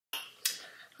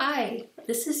Hi,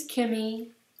 this is Kimmy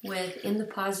with In the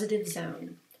Positive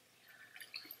Zone.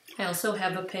 I also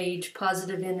have a page,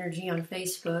 Positive Energy, on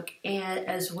Facebook, and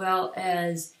as well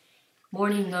as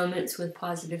Morning Moments with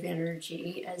Positive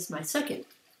Energy as my second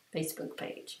Facebook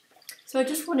page. So I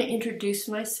just want to introduce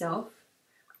myself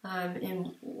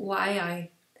and why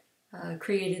I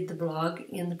created the blog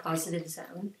In the Positive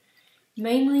Zone.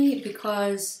 Mainly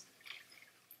because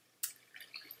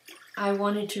I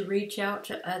wanted to reach out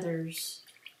to others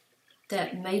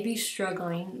that may be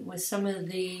struggling with some of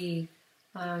the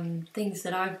things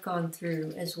that I've gone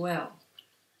through as well.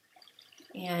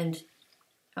 And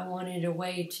I wanted a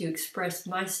way to express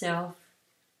myself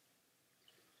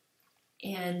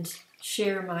and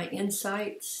share my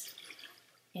insights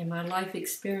and my life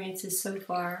experiences so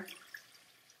far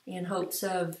in hopes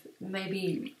of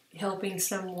maybe helping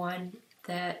someone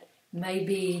that may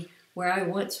be where I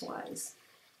once was.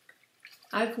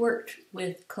 I've worked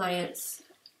with clients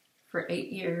for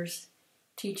 8 years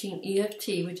teaching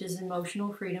EFT, which is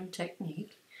Emotional Freedom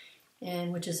Technique,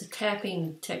 and which is a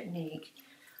tapping technique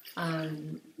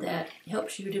that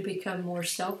helps you to become more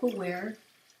self-aware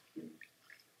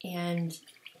and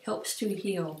helps to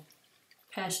heal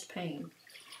past pain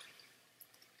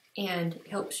and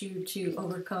helps you to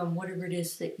overcome whatever it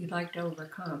is that you'd like to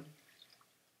overcome.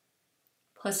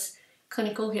 Plus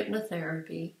clinical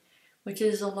hypnotherapy, which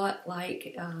is a lot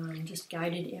like just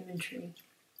guided imagery.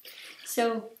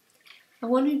 So I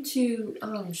wanted to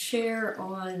share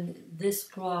on this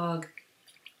blog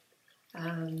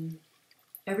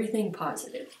everything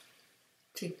positive,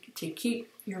 to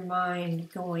keep your mind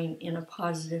going in a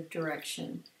positive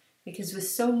direction. Because with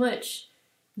so much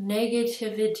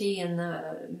negativity in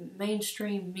the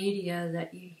mainstream media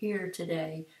that you hear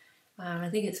today, I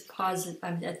think it's positive.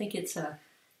 I think it's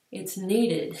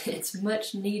needed. It's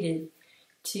much needed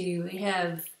to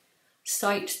have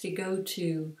sites to go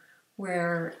to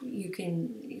where you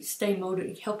can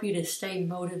help you to stay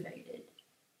motivated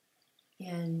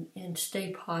and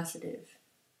stay positive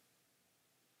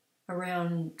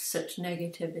around such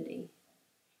negativity.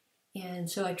 And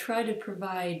so I try to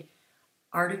provide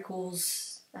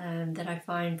articles that I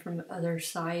find from other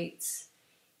sites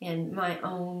and my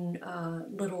own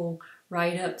little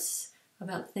write-ups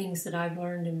about things that I've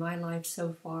learned in my life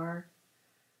so far,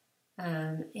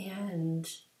 and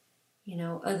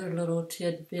other little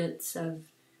tidbits of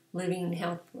living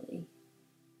healthily.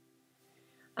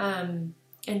 And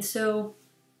so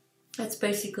that's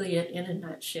basically it in a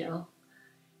nutshell.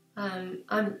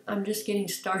 I'm just getting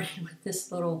started with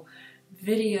this little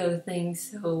video thing,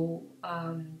 so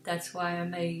that's why I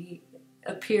may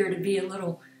appear to be a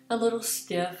little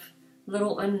stiff, a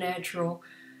little unnatural,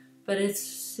 but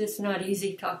it's not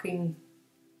easy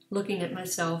looking at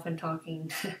myself and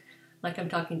talking like I'm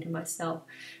talking to myself.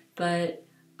 But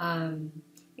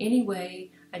anyway,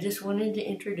 I just wanted to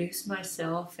introduce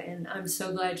myself, and I'm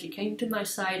so glad you came to my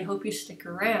site. Hope you stick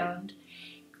around,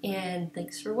 and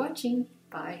thanks for watching.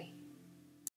 Bye.